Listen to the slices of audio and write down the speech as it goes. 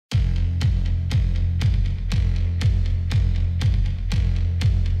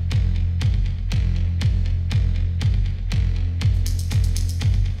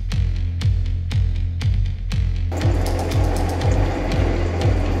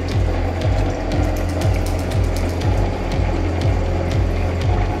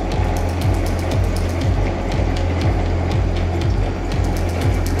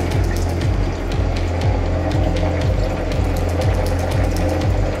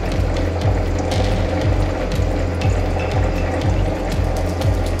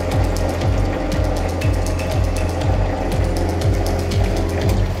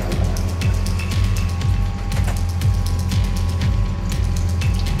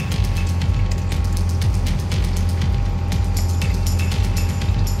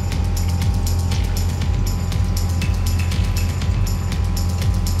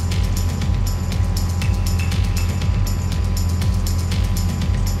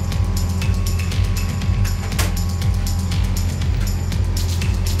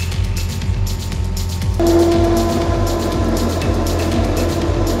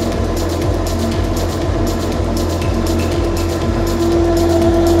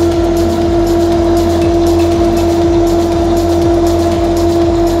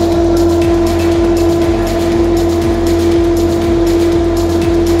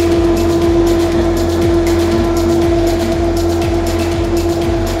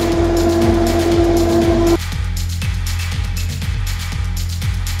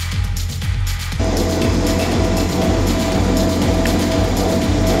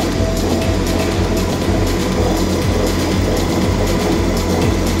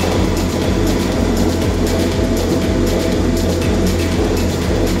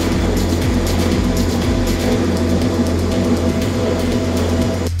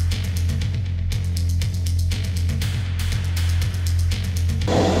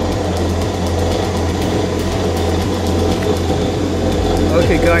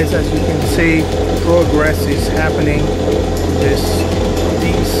guys, as you can see, progress is happening on this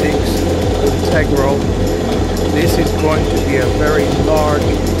D6 Integral. This is going to be a very large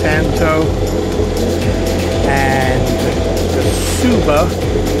Tanto, and the Suba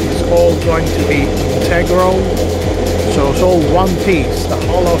is all going to be Integral, so it's all one piece. The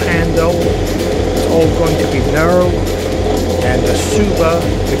hollow handle is all going to be knurled, and the Suba,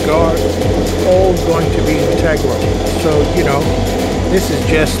 the guard, all going to be Integral. So, you know, this is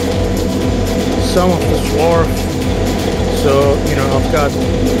just some of the swarf. So, you know, I've got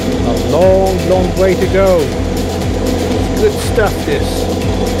a long way to go. Good stuff, this.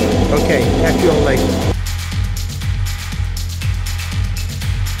 Okay, catch you all later.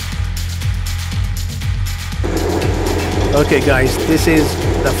 Okay guys, this is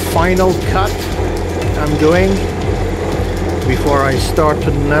the final cut I'm doing before I start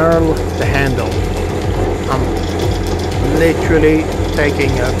to knurl the handle. I'm literally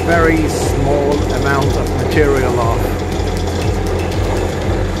taking a very small amount of material off.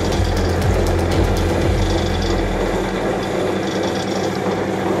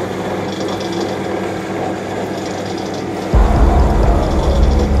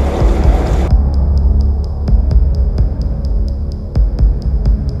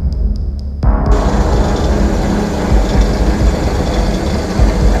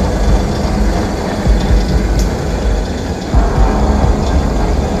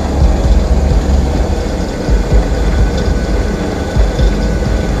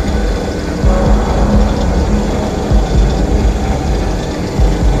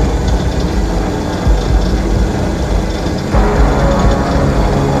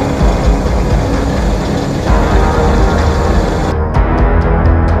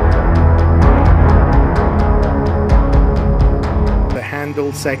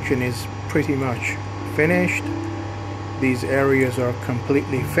 Section is pretty much finished. These areas are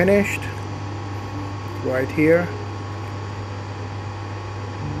completely finished right here.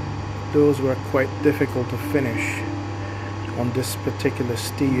 Those were quite difficult to finish on this particular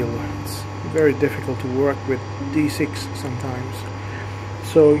steel. It's very difficult to work with D6 sometimes.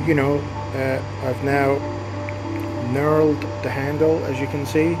 So, you know, I've now knurled the handle, as you can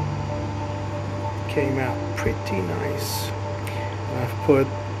see. Came out pretty nice. I've put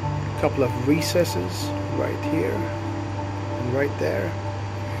a couple of recesses right here and right there,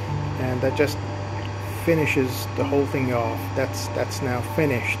 and that just finishes the whole thing off. That's now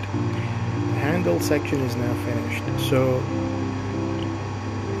finished. The handle section is now finished. So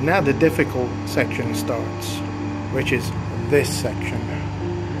now the difficult section starts, which is this section.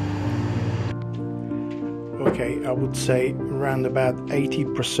 Okay, I would say around about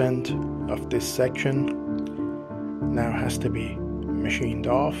 80% of this section now has to be machined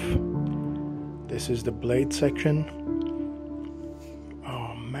off. This is the blade section.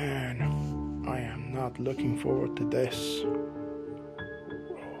 Oh man, I am not looking forward to this.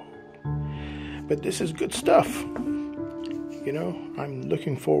 But this is good stuff. You know, I'm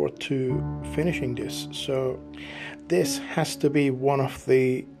looking forward to finishing this. So this has to be one of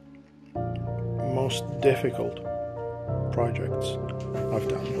the most difficult projects I've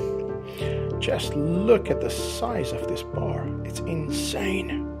done. Just look at the size of this bar. It's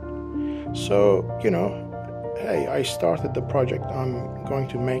insane. So, you know, hey, I started the project. I'm going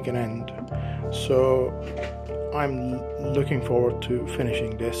to make an end. So I'm looking forward to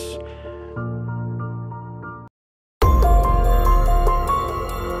finishing this.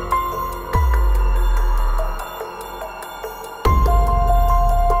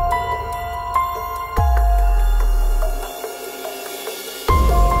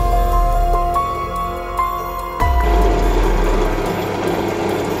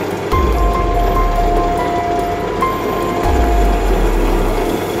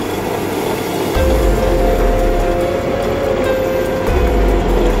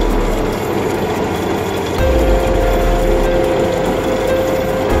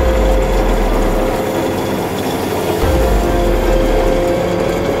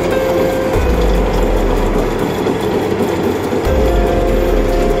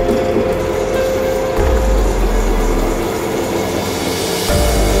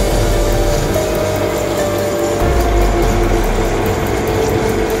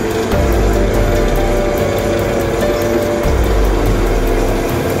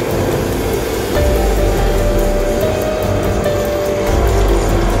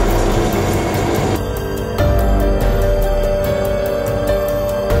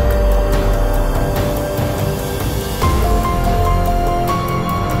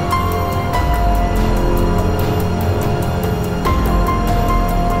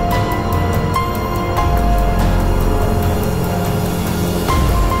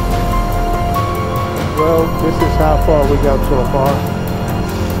 is how far we got so far.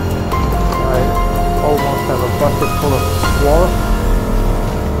 I almost have a bucket full of swarf,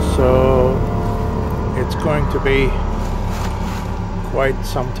 so it's going to be quite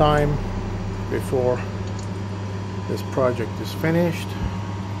some time before this project is finished.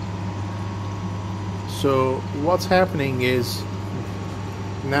 So what's happening is,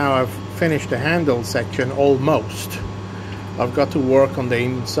 now I've finished the handle section almost. I've got to work on the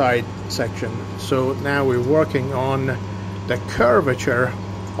inside section. So now we're working on the curvature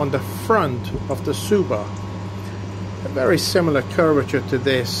on the front of the Suba. A very similar curvature to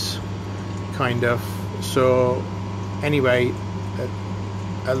this, kind of. So anyway,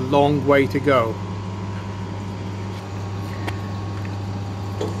 a long way to go.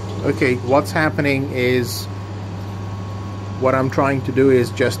 Okay, what's happening is, what I'm trying to do is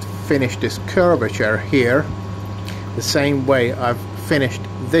just finish this curvature here the same way I've finished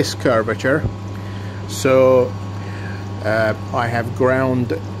this curvature. So I have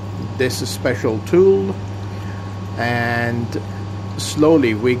ground this special tool, and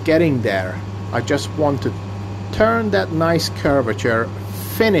slowly we're getting there. I just want to turn that nice curvature,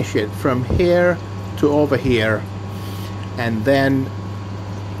 finish it from here to over here, and then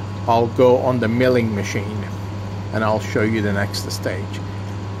I'll go on the milling machine and I'll show you the next stage.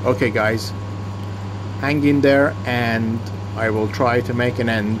 Okay guys, hang in there and I will try to make an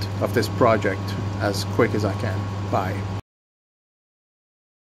end of this project as quick as I can. Bye.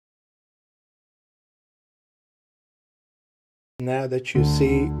 Now that you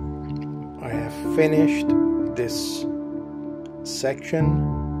see I have finished this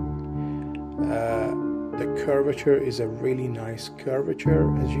section, the curvature is a really nice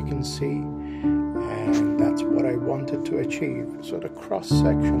curvature, as you can see, and that's what I wanted to achieve. So the cross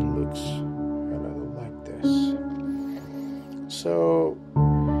section looks a little like this. So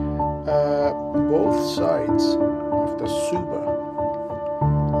both sides of the Suba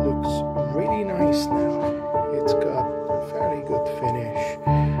looks really nice now. It's got a fairly good finish,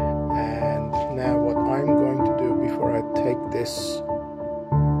 and now what I'm going to do before I take this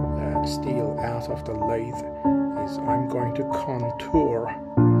steel out of the lathe is I'm going to contour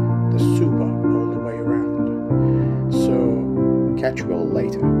the Suba all the way around. So catch you all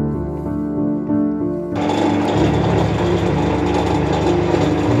later.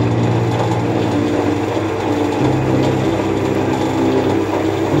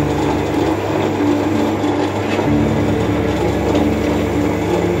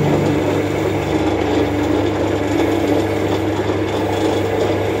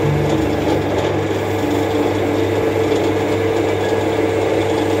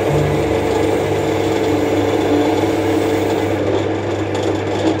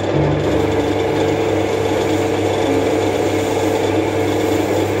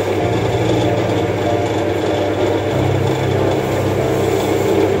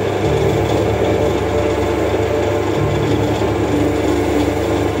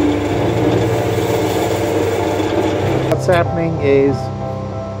 What's happening is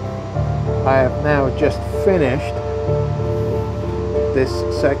I have now just finished this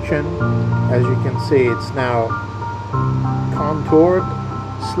section. As you can see, it's now contoured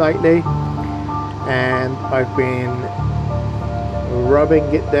slightly, and I've been rubbing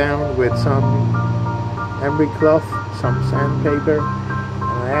it down with some emery cloth, some sandpaper,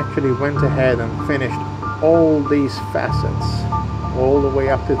 and I actually went ahead and finished all these facets all the way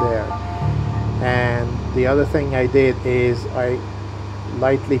up to there. And the other thing I did is I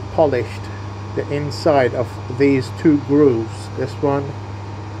lightly polished the inside of these two grooves, this one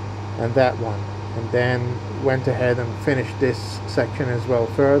and that one, and then went ahead and finished this section as well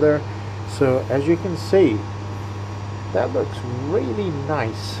further. So as you can see, that looks really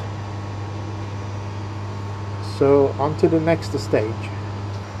nice. So on to the next stage.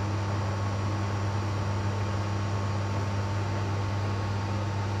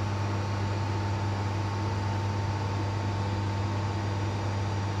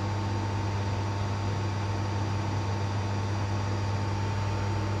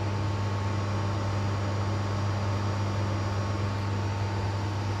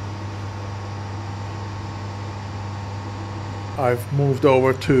 I've moved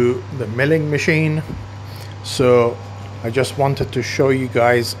over to the milling machine, so I just wanted to show you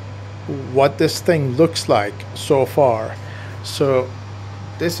guys what this thing looks like so far. So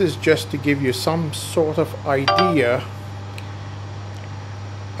this is just to give you some sort of idea.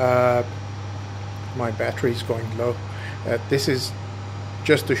 My battery is going low. This is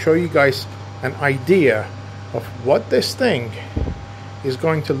just to show you guys an idea of what this thing is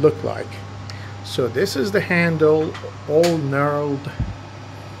going to look like. So this is the handle, all knurled,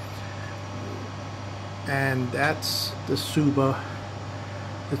 and that's the Suba.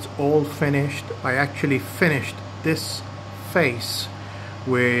 It's all finished. I actually finished this face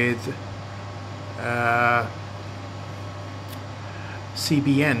with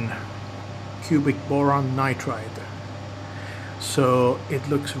CBN, cubic boron nitride. So it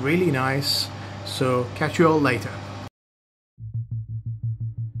looks really nice. So catch you all later.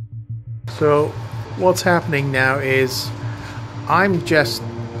 So what's happening now is I'm just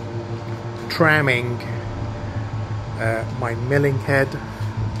tramming my milling head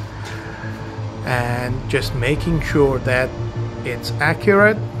and just making sure that it's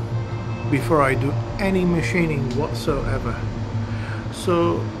accurate before I do any machining whatsoever.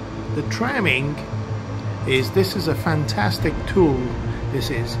 So the tramming this is a fantastic tool.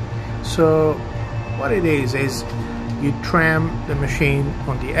 This is, so what it is you tram the machine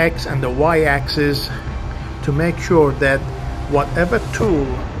on the X and the Y axis to make sure that whatever tool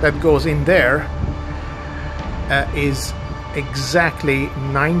that goes in there is exactly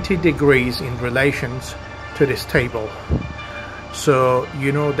 90 degrees in relation to this table. So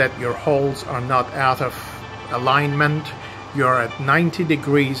you know that your holes are not out of alignment. You're at 90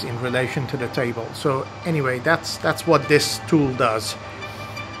 degrees in relation to the table. So anyway, that's what this tool does.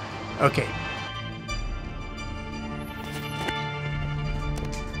 Okay.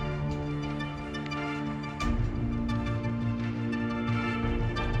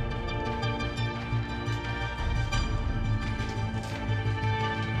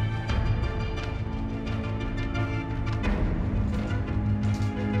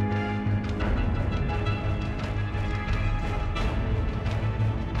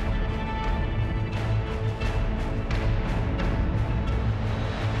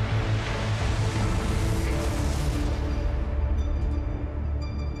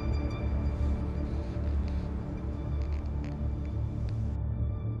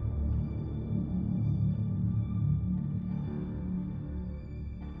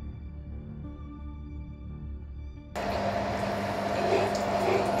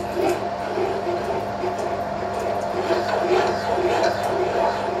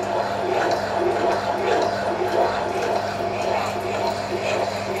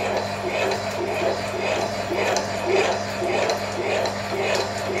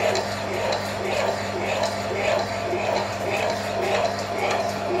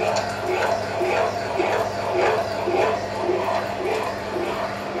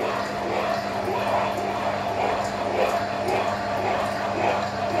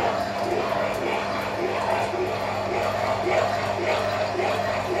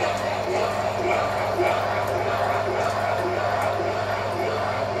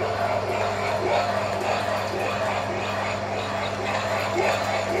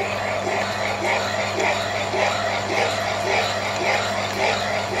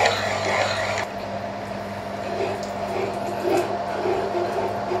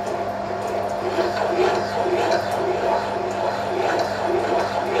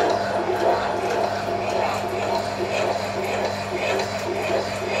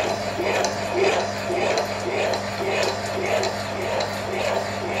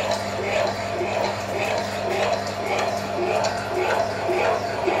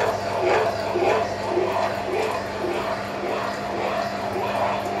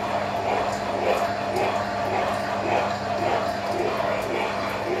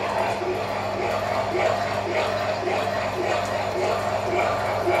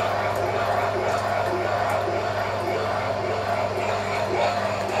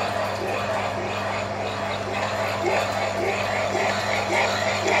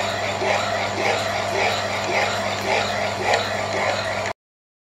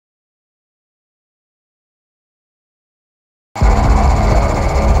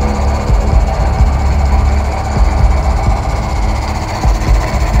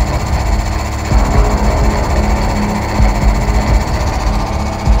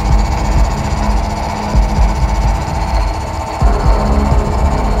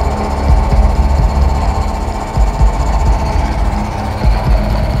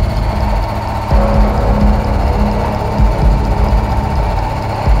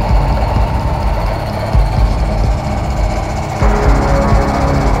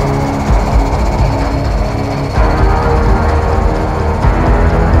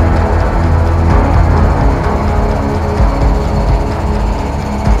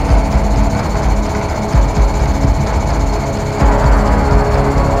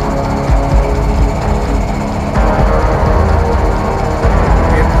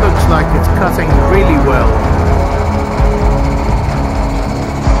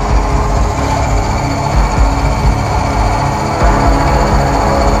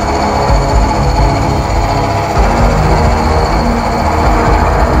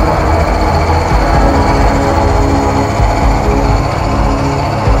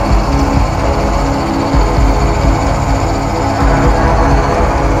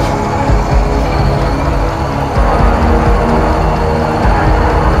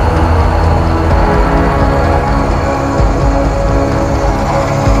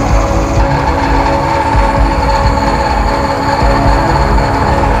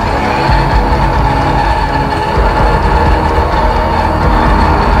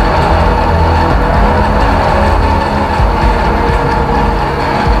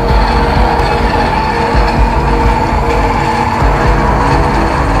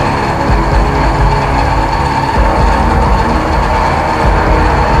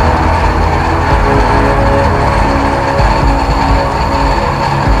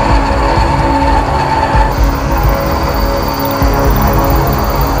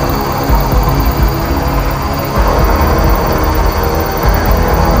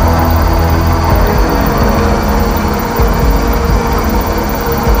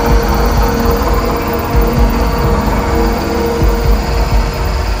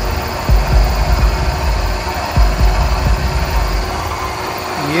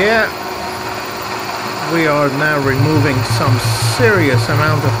 are now removing some serious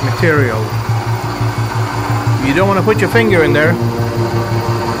amount of material. You don't want to put your finger in there.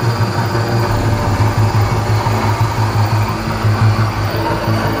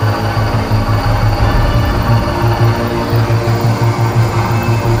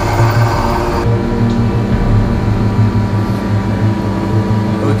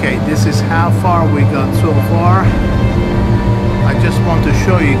 Okay, this is how far we got so far. I just want to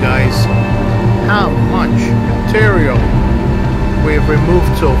show you guys how much material we've removed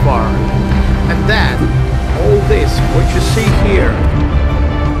so far. And that, all this, what you see here,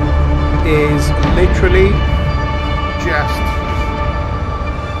 is literally just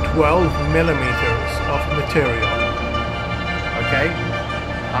 12 millimeters of material. Okay?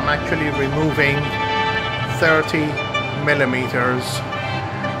 I'm actually removing 30 millimeters.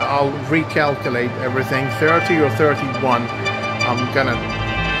 I'll recalculate everything, 30 or 31. I'm gonna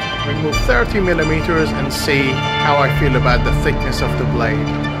remove 30 millimeters and see how I feel about the thickness of the blade.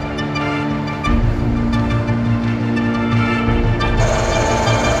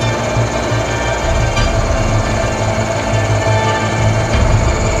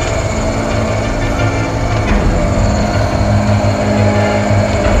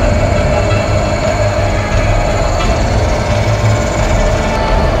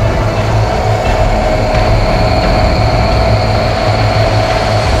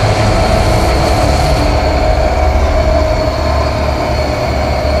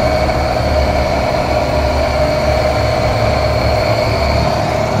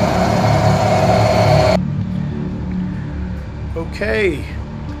 Okay,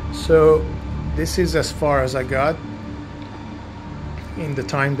 so this is as far as I got in the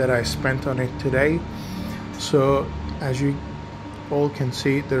time that I spent on it today. So as you all can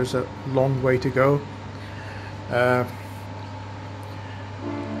see, there's a long way to go.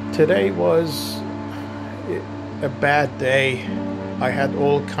 Today was a bad day. I had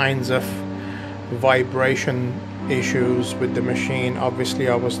all kinds of vibration issues with the machine. Obviously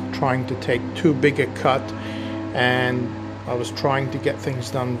I was trying to take too big a cut, and I was trying to get things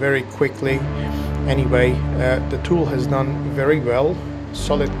done very quickly. Anyway, the tool has done very well,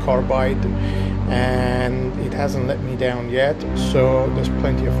 solid carbide, and it hasn't let me down yet, so there's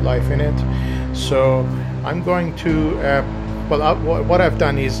plenty of life in it. So I'm going to what I've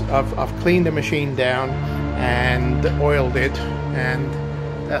done is I've cleaned the machine down and oiled it, and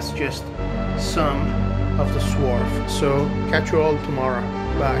that's just some of the swarf. So catch you all tomorrow.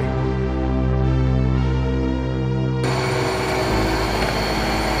 Bye.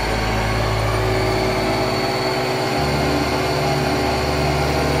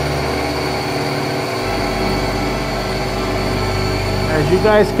 As you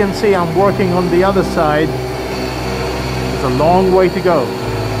guys can see, I'm working on the other side. There's a long way to go.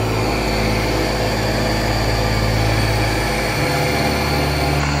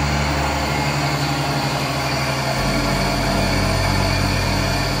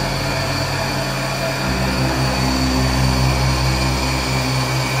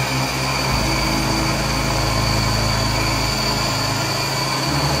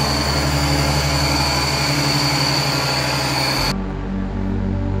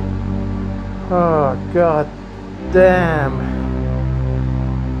 Oh, god damn.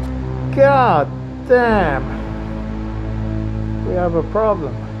 God damn. We have a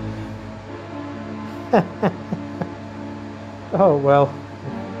problem. Oh well.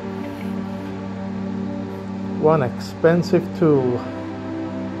 One expensive tool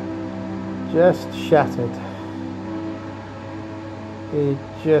just shattered. It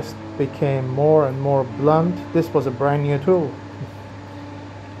just became more and more blunt. This was a brand new tool.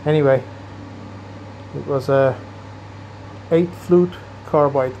 Anyway, it was a 8-flute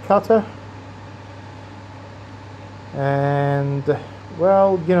carbide cutter, and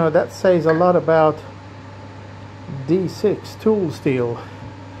well, you know, that says a lot about D6 tool steel.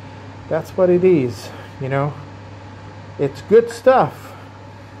 That's what it is, you know. It's good stuff,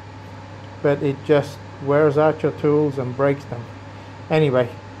 but it just wears out your tools and breaks them. Anyway,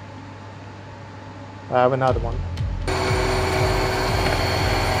 I have another one.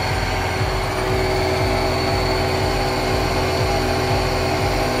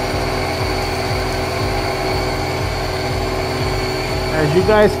 As you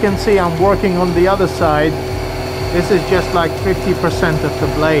guys can see, I'm working on the other side. This is just like 50% of the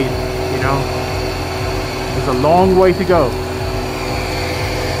blade, you know. There's a long way to go.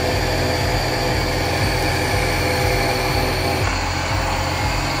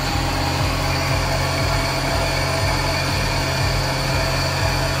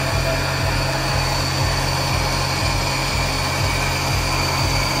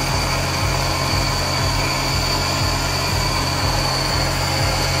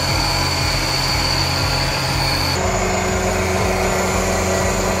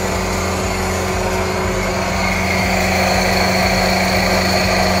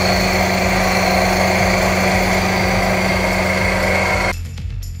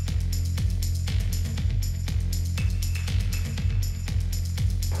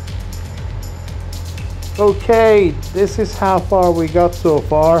 Okay, this is how far we got so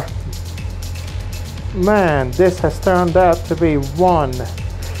far. Man, this has turned out to be one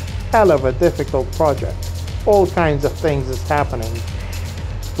hell of a difficult project. All kinds of things is happening.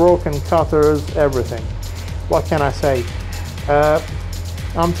 Broken cutters, everything. What can I say?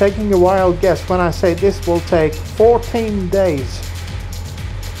 I'm taking a wild guess when I say this will take 14 days,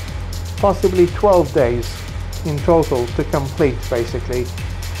 possibly 12 days in total to complete, basically.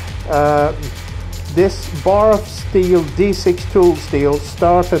 This bar of steel, D6 tool steel,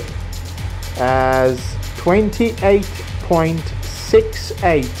 started as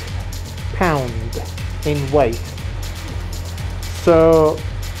 28.68 pound in weight. So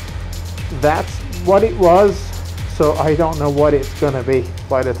that's what it was. So I don't know what it's gonna be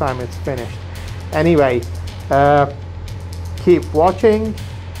by the time it's finished. Anyway, keep watching.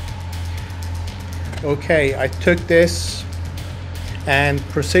 Okay, I took this and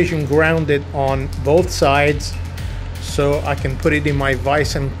precision ground it on both sides so I can put it in my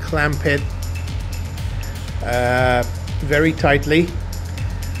vise and clamp it very tightly.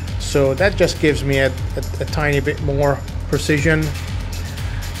 So that just gives me a tiny bit more precision.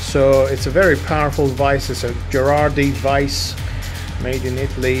 So it's a very powerful vise. It's a Girardi vise made in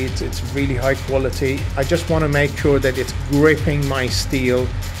Italy. It's really high quality. I just want to make sure that it's gripping my steel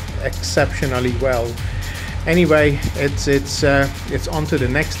exceptionally well. Anyway, it's on to the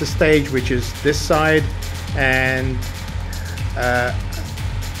next stage, which is this side, and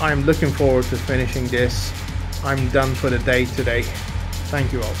I'm looking forward to finishing this. I'm done for the day today.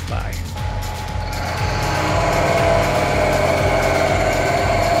 Thank you all. Bye.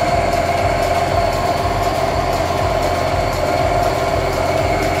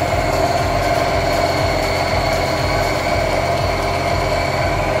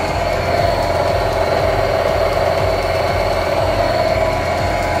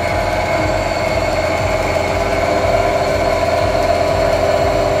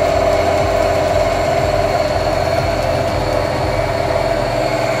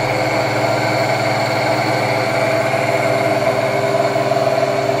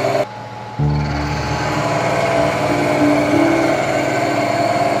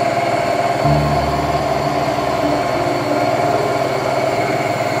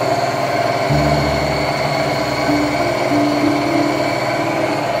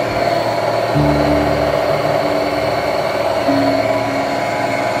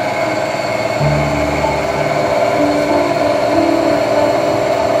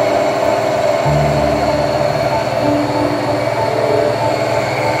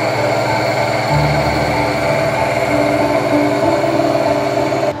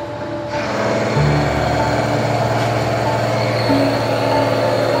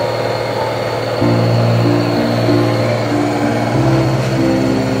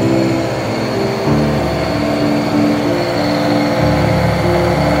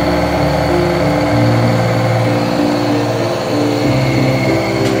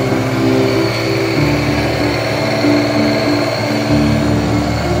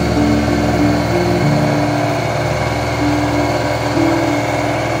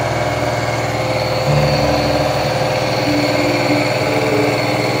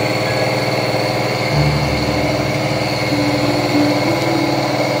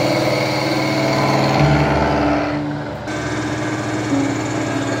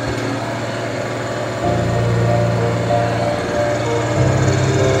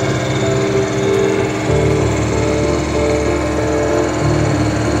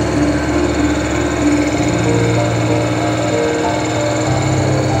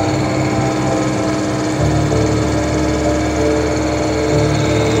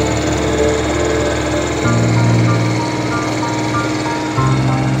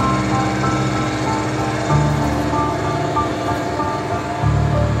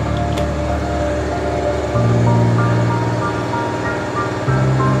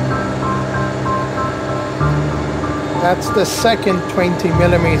 That's the second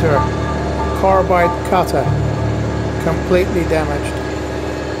 20mm carbide cutter, completely damaged.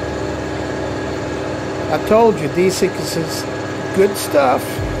 I told you D6 is good stuff,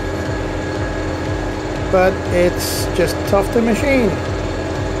 but it's just tough to machine.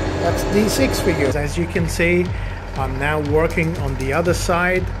 That's D6 for you. As you can see, I'm now working on the other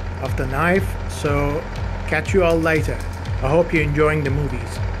side of the knife, so catch you all later. I hope you're enjoying the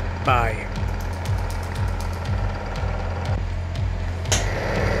movies. Bye.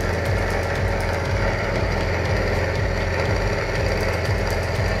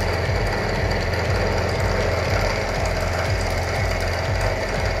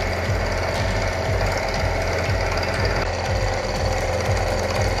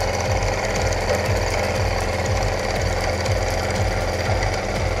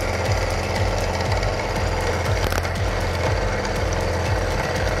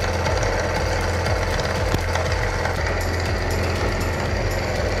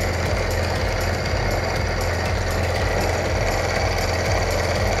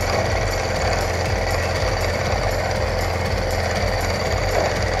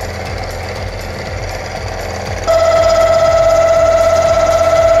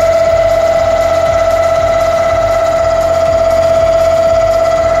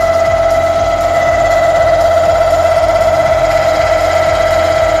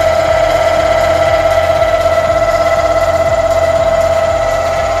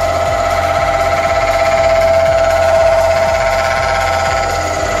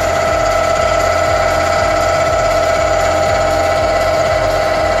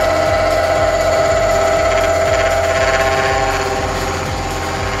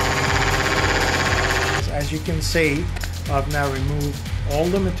 see, I've now removed all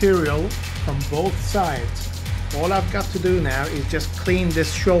the material from both sides. All I've got to do now is just clean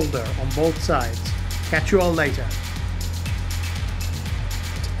this shoulder on both sides. Catch you all later.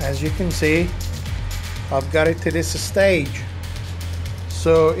 As you can see, I've got it to this stage.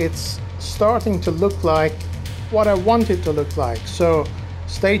 So it's starting to look like what I want it to look like. So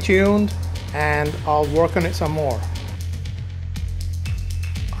stay tuned and I'll work on it some more.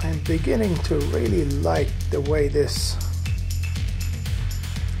 I'm beginning to really like the way this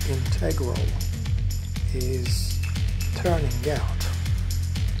Integral is turning out.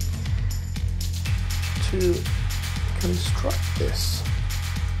 To construct this,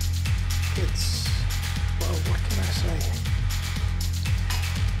 it's, well, what can I say?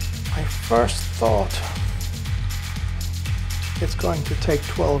 I first thought it's going to take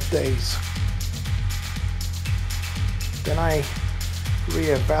 12 days. Then I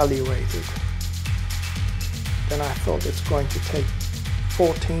reevaluated. Then I thought it's going to take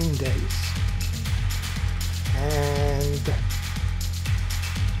 14 days. And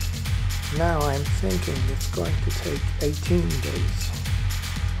now I'm thinking it's going to take 18 days.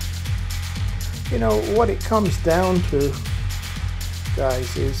 You know, what it comes down to,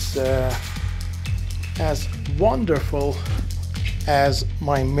 guys, is as wonderful as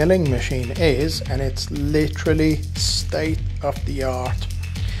my milling machine is, and it's literally state of the art.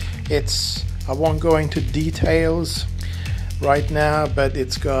 I won't go into details right now, but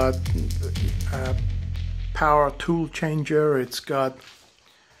it's got a power tool changer, it's got,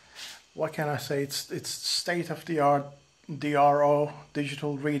 what can I say, it's state of the art DRO,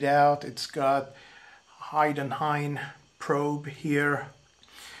 digital readout, it's got Heidenhain probe here,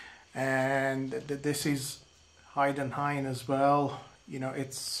 and this is Heidenhain as well. You know,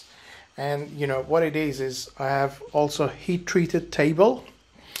 it's, and you know what it is I have also heat treated table,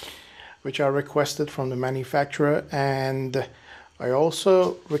 which I requested from the manufacturer, and I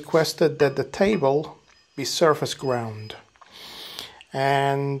also requested that the table be surface ground.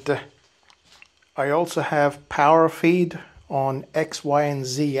 And I also have power feed on X, Y, and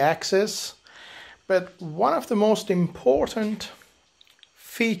Z axis. But one of the most important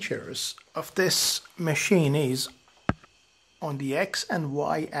features of this machine is on the X and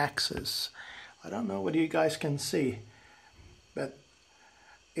Y axis. I don't know whether you guys can see, but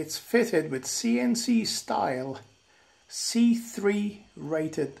it's fitted with CNC style C3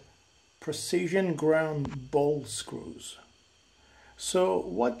 rated precision ground ball screws. So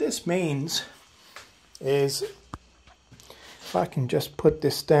what this means is, if I can just put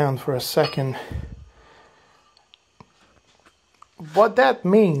this down for a second, what that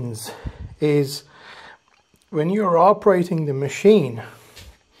means is when you're operating the machine,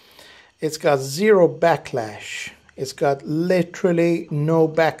 it's got zero backlash. It's got literally no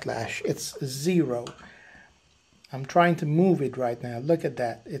backlash. It's zero. I'm trying to move it right now. Look at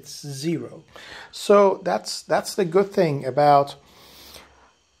that. It's zero. So that's the good thing about,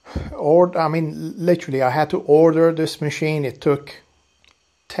 or I mean, literally, I had to order this machine. It took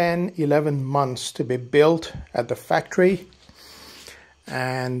 10-11 months to be built at the factory,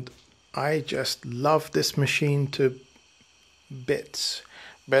 and I just love this machine to bits.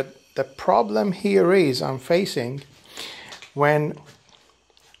 But the problem here is I'm facing when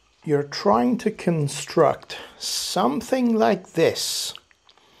you're trying to construct something like this.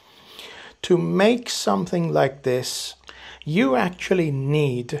 To make something like this, you actually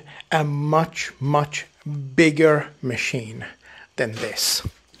need a much bigger machine than this.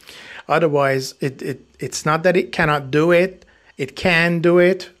 Otherwise, it's not that it cannot do it. It can do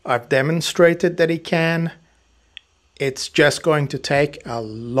it. I've demonstrated that it can. It's just going to take a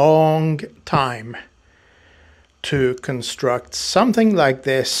long time to construct something like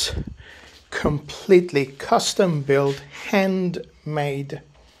this, completely custom built, handmade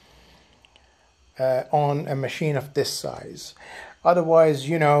on a machine of this size. Otherwise,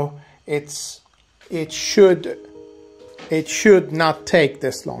 you know, it should not take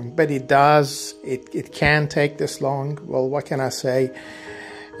this long, but it does. It can take this long. Well, what can I say?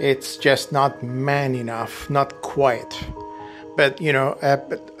 It's just not man enough, not quite. But you know,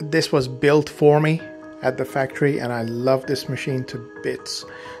 but this was built for me at the factory, and I love this machine to bits.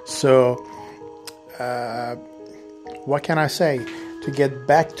 So what can I say? To get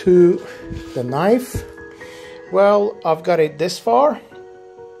back to the knife, well, I've got it this far,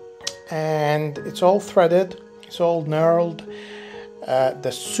 and it's all threaded, it's all knurled.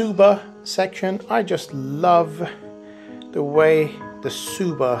 The Suba section, I just love the way the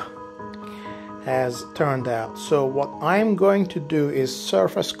Suba has turned out. So what I'm going to do is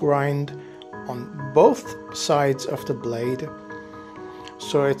surface grind on both sides of the blade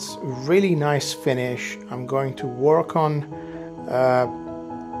So it's really nice finish. I'm going to work on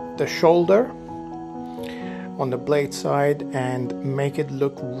the shoulder on the blade side and make it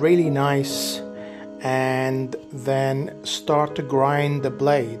look really nice, and then start to grind the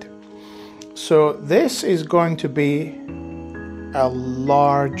blade. So this is going to be a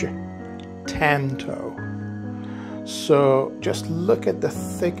large Tanto. So just look at the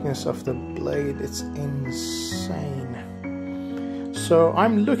thickness of the blade, it's insane. So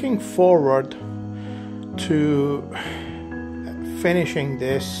I'm looking forward to finishing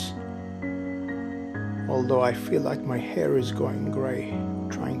this, although I feel like my hair is going gray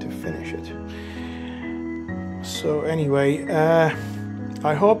trying to finish it. So anyway,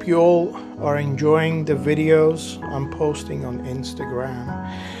 I hope you all are enjoying the videos I'm posting on Instagram.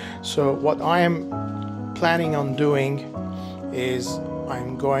 So what I am planning on doing is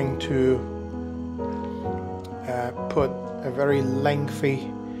I'm going to put a very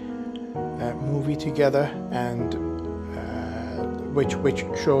lengthy movie together, and which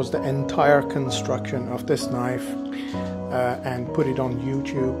shows the entire construction of this knife, and put it on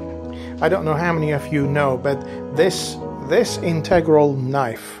YouTube. I don't know how many of you know, but this integral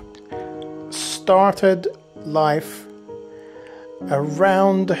knife started life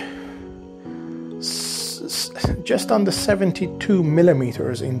around just under 72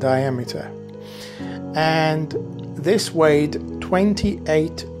 millimeters in diameter, and this weighed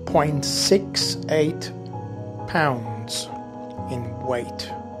 28.68 pounds in weight.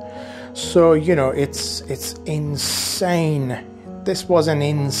 So you know, it's insane. This was an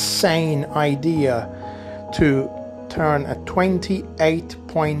insane idea to turn a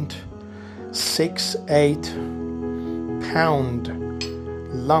 28.68 pound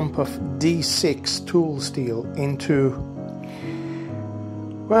lump of D6 tool steel into,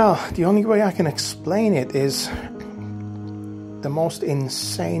 well, the only way I can explain it is the most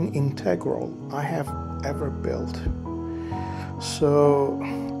insane integral I have ever built. So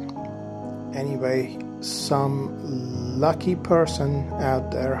anyway, some lucky person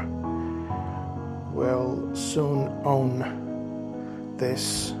out there will soon own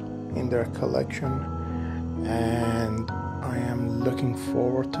this in their collection, and I am looking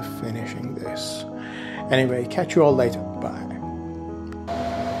forward to finishing this. Anyway, catch you all later. Bye.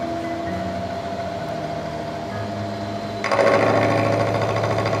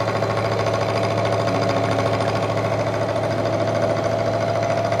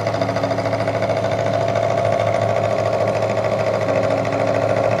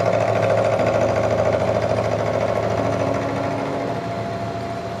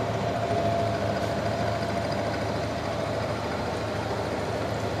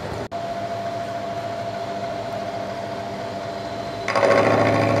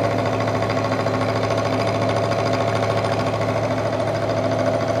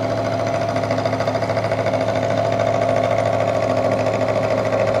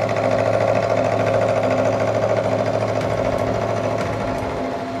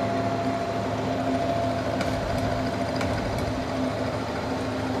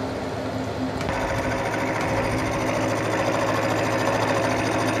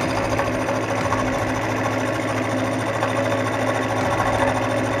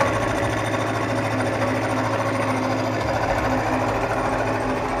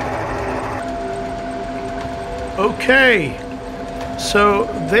 Okay, so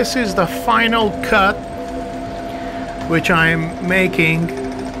this is the final cut which I'm making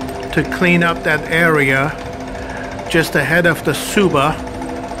to clean up that area just ahead of the Suba.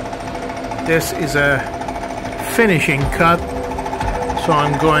 This is a finishing cut, so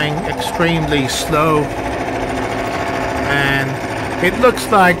I'm going extremely slow, and it looks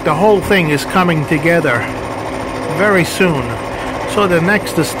like the whole thing is coming together very soon. So the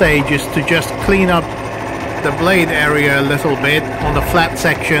next stage is to just clean up the blade area a little bit on the flat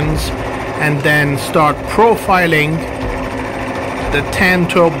sections, and then start profiling the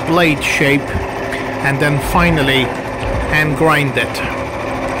Tanto blade shape, and then finally hand grind it.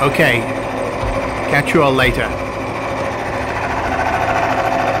 Okay, catch you all later.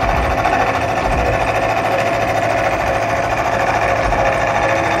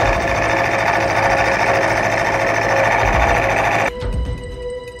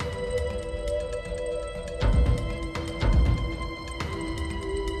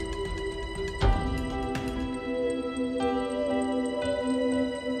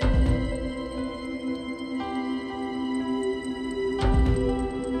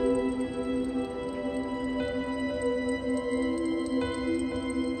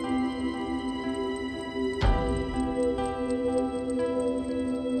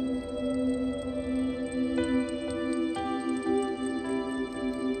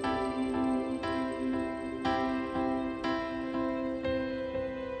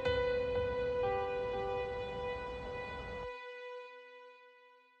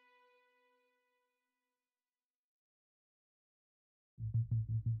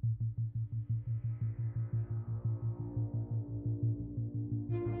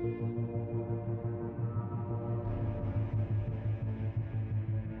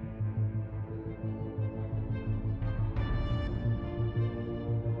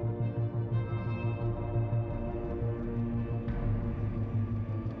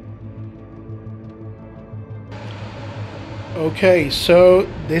 Okay, so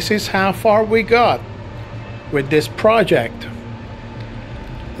this is how far we got with this project.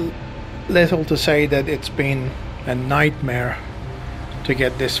 Little to say that it's been a nightmare to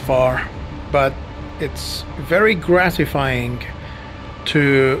get this far, but it's very gratifying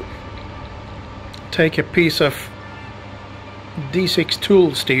to take a piece of D6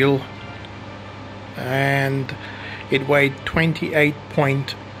 tool steel, and it weighed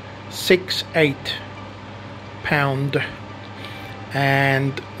 28.68 pound,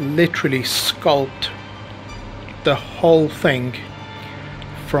 and literally sculpt the whole thing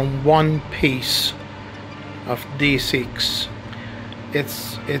from one piece of D6.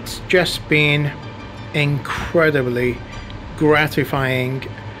 It's just been incredibly gratifying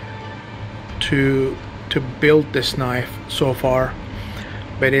to build this knife so far,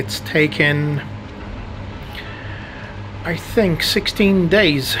 but it's taken, I think, 16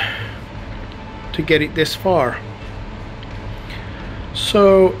 days to get it this far.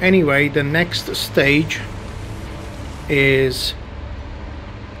 So anyway, the next stage is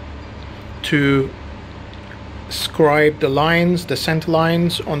to scribe the lines, the center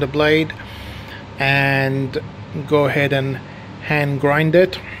lines on the blade, and go ahead and hand grind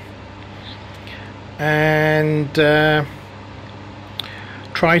it, and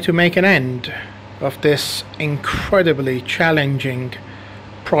try to make an end of this incredibly challenging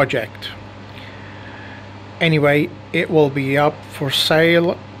project. Anyway, it will be up for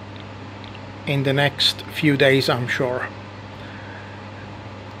sale in the next few days, I'm sure.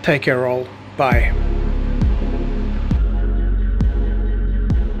 Take care all. Bye.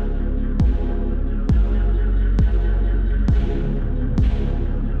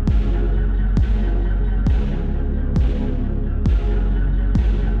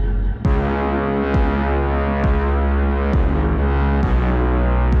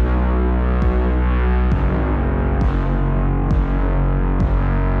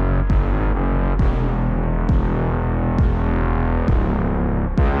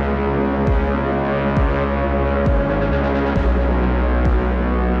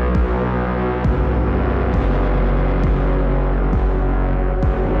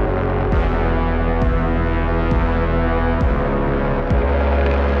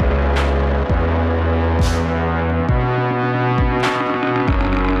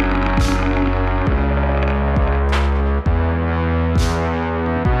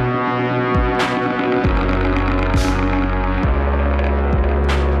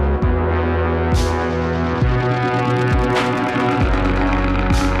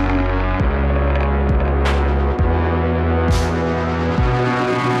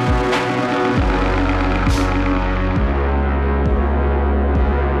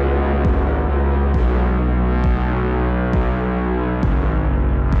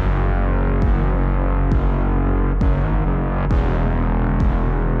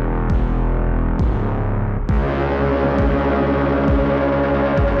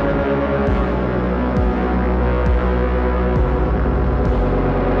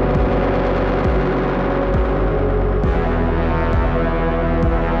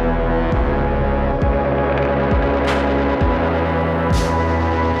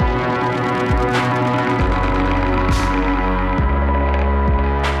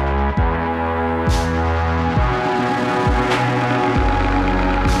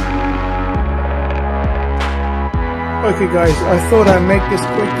 Okay guys, I thought I'd make this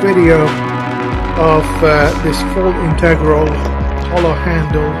quick video of this full integral hollow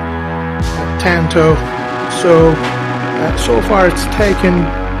handle Tanto. So far it's taken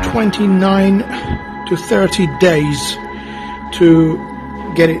 29 to 30 days to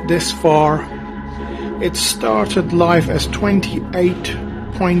get it this far. It started life as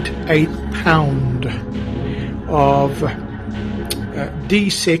 28.8 pound of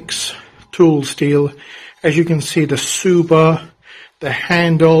D6 tool steel. As you can see, the Suba, the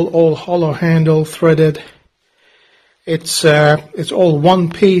handle, all hollow handle threaded. It's all one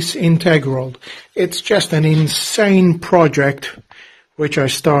piece integral. It's just an insane project which I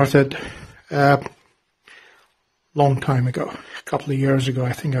started long time ago, a couple of years ago.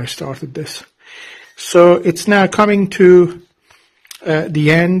 I think I started this. So it's now coming to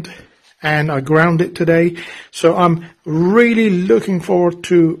the end, and I ground it today. So I'm really looking forward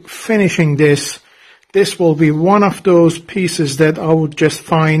to finishing this this will be one of those pieces that I would just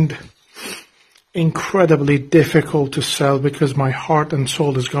find incredibly difficult to sell because my heart and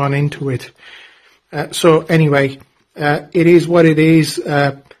soul has gone into it. So anyway, it is what it is.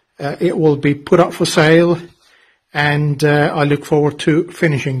 It will be put up for sale, and I look forward to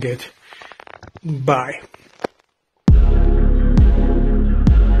finishing it. Bye.